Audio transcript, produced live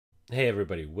Hey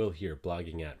everybody, Will here,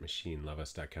 blogging at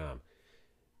machinelovers.com.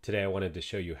 Today I wanted to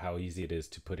show you how easy it is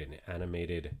to put an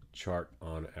animated chart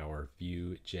on our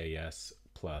VueJS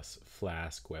plus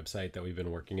Flask website that we've been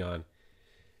working on.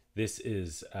 This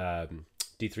is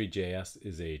D3JS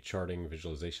is a charting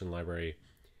visualization library,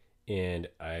 and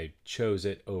I chose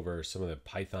it over some of the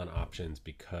Python options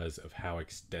because of how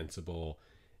extensible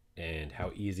and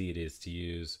how easy it is to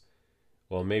use.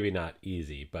 Well, maybe not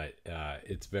easy, but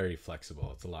it's very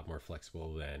flexible. It's a lot more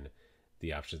flexible than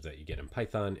the options that you get in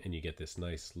Python, and you get this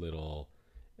nice little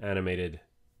animated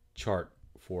chart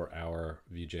for our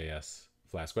Vue.js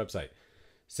Flask website.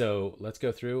 So let's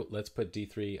go through. Let's put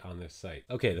D3 on this site.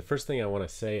 Okay, the first thing I want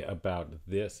to say about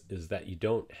this is that you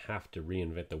don't have to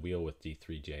reinvent the wheel with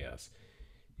D3JS.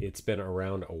 It's been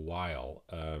around a while.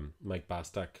 Mike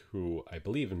Bostock, who I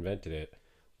believe invented it,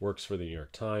 works for the New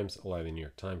York Times. A lot of the New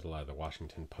York Times, a lot of the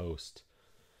Washington Post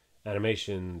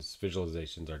animations,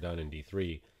 visualizations are done in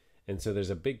D3. And so there's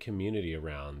a big community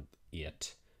around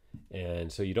it.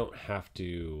 And so you don't have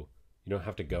to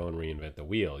go and reinvent the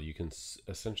wheel. You can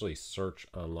essentially search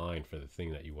online for the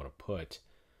thing that you want to put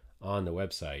on the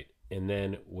website. And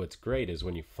then what's great is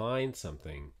when you find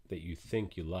something that you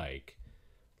think you like,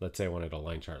 let's say I wanted a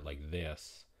line chart like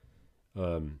this,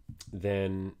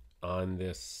 then on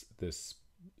this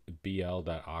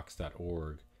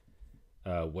bl.ox.org,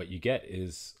 what you get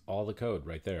is all the code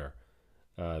right there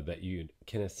that you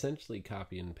can essentially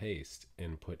copy and paste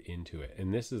and put into it.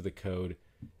 And this is the code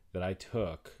that I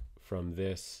took from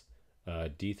this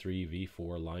D3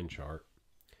 v4 line chart.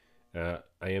 I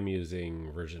am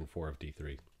using version 4 of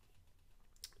D3,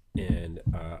 and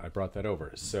I brought that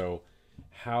over. So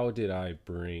how did I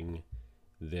bring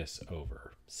this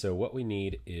over? So what we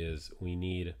need is we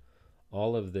need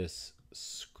all of this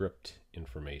script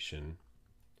information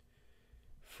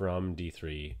from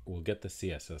D3. We'll get the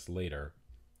CSS later.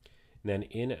 And then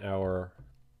in our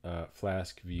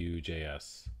Flask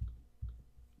Vue.js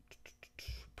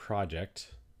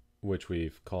project, which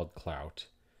we've called Clout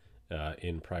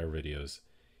in prior videos,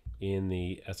 in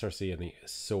the SRC and the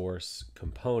source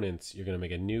components, you're going to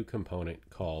make a new component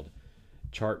called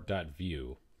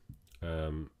chart.view.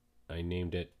 I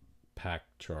named it pack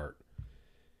chart.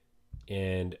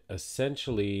 And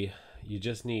essentially, you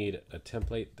just need a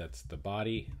template that's the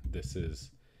body. This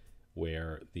is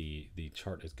where the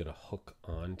chart is going to hook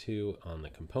onto on the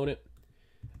component.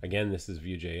 Again, this is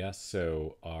Vue.js,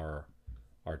 so our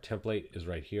template is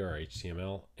right here, our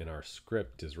HTML, and our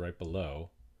script is right below.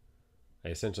 I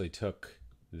essentially took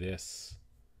this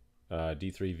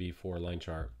D3 v4 line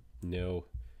chart. No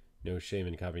shame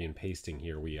in copying and pasting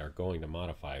here. We are going to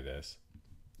modify this,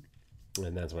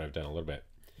 and that's what I've done a little bit.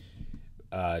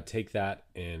 Take that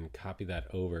and copy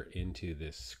that over into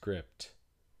this script,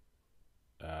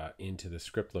 into the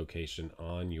script location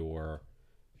on your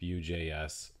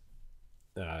Vue.js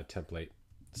template.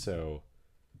 So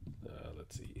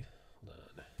let's see.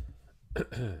 Hold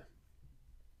on.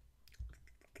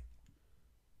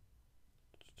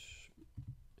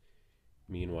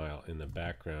 Meanwhile, in the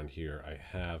background here, I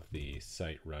have the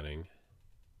site running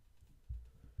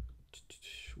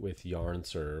with yarn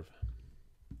serve.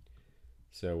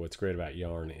 So what's great about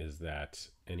Yarn is that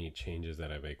any changes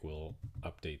that I make will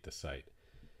update the site.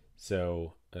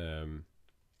 So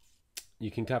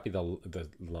you can copy the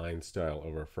line style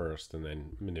over first and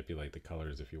then manipulate the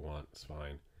colors if you want. It's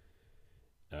fine.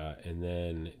 And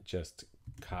then just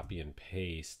copy and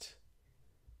paste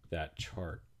that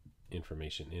chart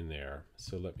information in there.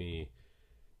 So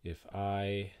if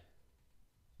I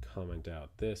comment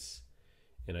out this,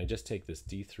 and I just take this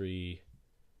D3,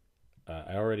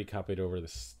 I already copied over the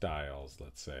styles,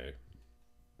 let's say.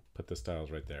 Put the styles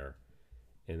right there.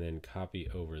 And then copy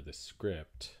over the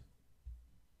script.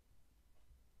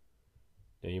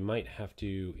 Now you might have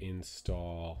to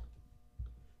install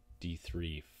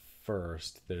D3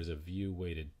 first. There's a Vue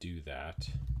way to do that,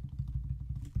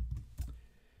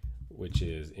 which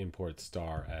is import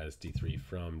star as D3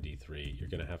 from D3. You're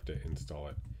going to have to install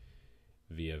it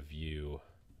via Vue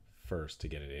first to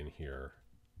get it in here.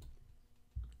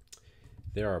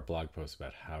 There are blog posts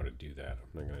about how to do that. I'm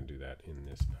not going to do that in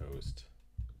this post.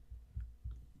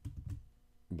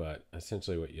 But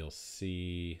essentially what you'll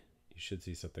see, you should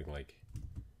see something like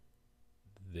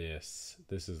this.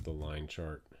 This is the line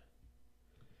chart.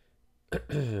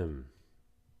 Not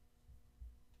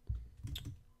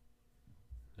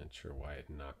sure why it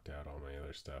knocked out all my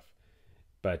other stuff.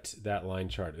 But that line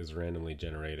chart is randomly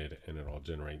generated, and it'll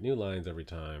generate new lines every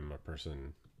time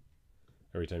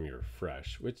you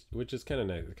refresh, which is kind of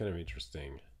nice, kind of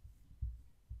interesting.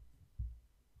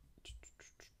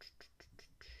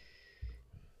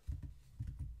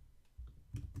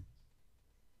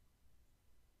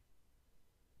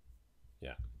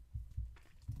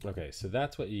 Okay, so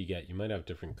that's what you get. You might have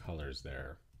different colors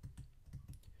there.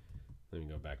 Let me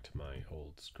go back to my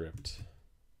old script.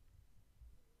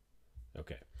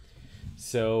 Okay,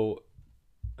 so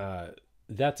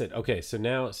that's it. Okay, so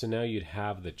now you'd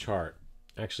have the chart.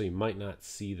 Actually, you might not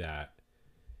see that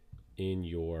in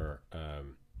your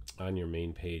on your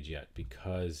main page yet,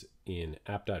 because in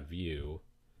app.vue,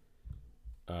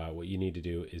 what you need to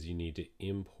do is you need to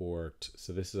import.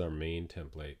 So this is our main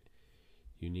template.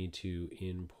 You need to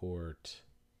import.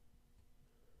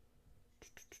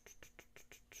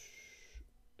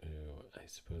 Oh, I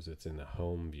suppose it's in the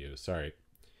home view. Sorry,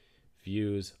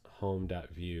 views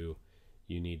home.view.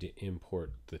 You need to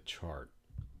import the chart.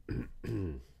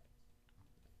 Main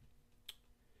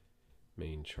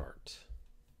chart.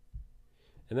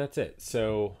 And that's it.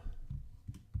 So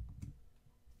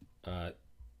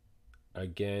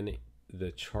again,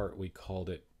 the chart, we called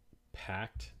it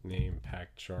packed, name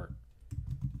packed chart.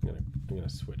 I'm gonna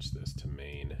switch this to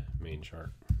main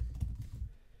chart.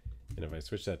 And if I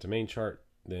switch that to main chart,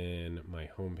 then my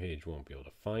home page won't be able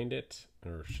to find it,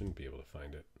 or shouldn't be able to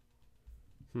find it.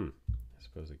 I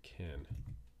suppose it can.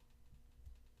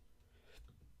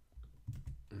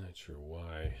 I'm not sure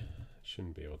why it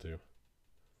shouldn't be able to.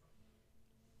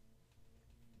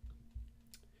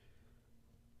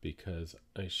 Because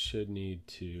I should need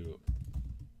to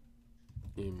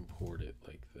import it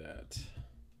like that.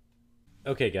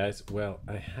 Okay guys, well,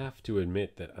 I have to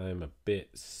admit that I'm a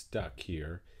bit stuck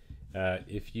here.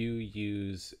 If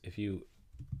you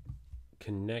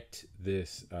connect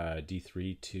this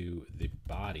D3 to the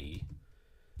body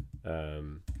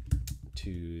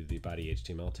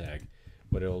HTML tag,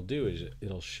 what it'll do is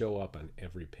it'll show up on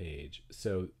every page.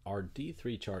 So our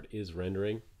D3 chart is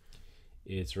rendering.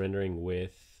 It's rendering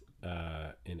with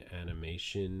an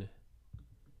animation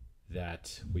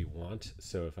that we want.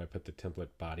 So if I put the template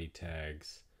body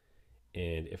tags,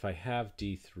 and if I have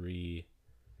D3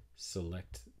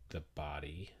 select the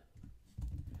body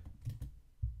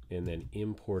and then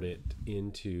import it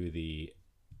into the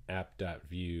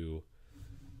app.vue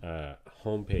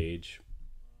homepage,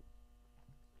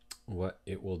 what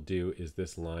it will do is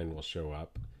this line will show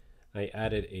up. I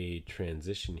added a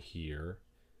transition here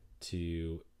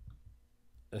to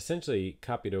essentially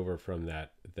copy it over from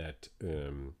that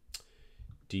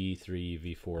D3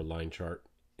 V4 line chart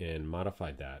and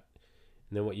modified that.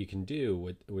 And then what you can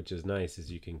do, which is nice,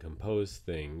 is you can compose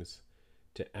things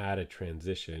to add a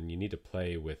transition. You need to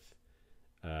play with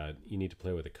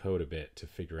the code a bit to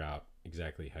figure out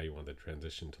exactly how you want the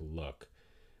transition to look.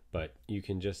 But you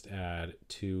can just add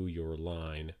to your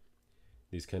line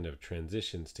these kind of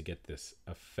transitions to get this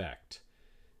effect.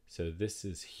 So this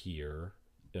is here.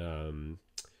 There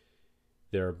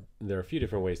are a few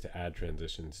different ways to add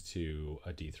transitions to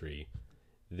a D3.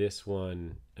 This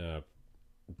one,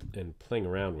 and playing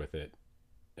around with it,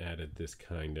 added this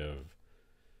kind of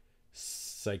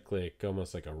cyclic,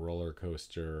 almost like a roller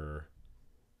coaster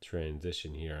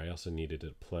transition here. I also needed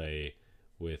to play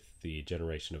with the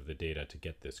generation of the data to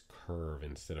get this curve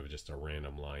instead of just a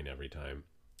random line every time.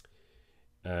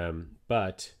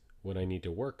 But what I need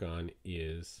to work on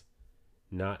is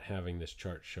not having this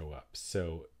chart show up.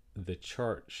 So the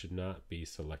chart should not be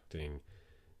selecting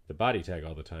the body tag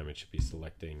all the time. It should be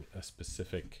selecting a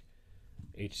specific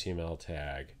HTML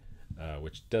tag,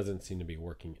 which doesn't seem to be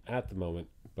working at the moment,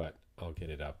 but I'll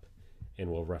get it up and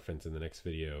we'll reference in the next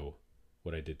video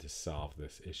what I did to solve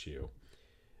this issue.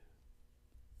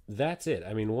 That's it.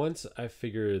 I mean, once I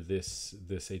figure this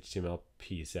HTML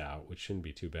piece out, which shouldn't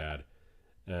be too bad,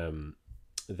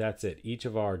 that's it. Each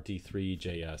of our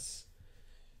D3JS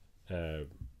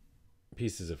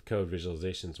pieces of code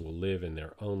visualizations will live in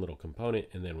their own little component,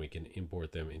 and then we can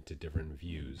import them into different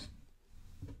views.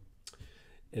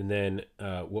 And then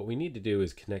what we need to do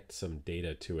is connect some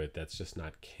data to it that's just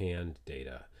not canned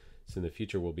data. So in the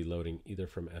future, we'll be loading either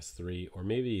from S3 or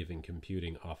maybe even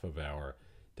computing off of our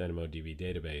DynamoDB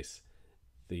database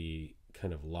the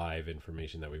kind of live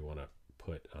information that we want to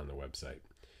put on the website.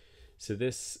 So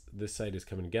this site is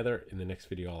coming together. In the next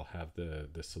video, I'll have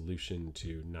the solution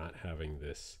to not having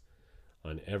this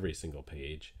on every single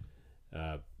page.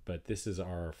 But this is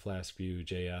our Flask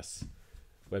VueJS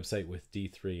website with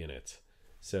D3 in it.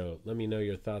 So let me know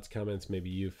your thoughts, comments. Maybe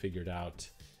you figured out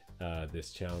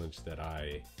this challenge that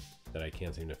I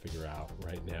can't seem to figure out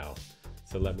right now.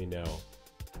 So let me know,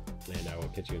 and I will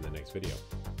catch you in the next video.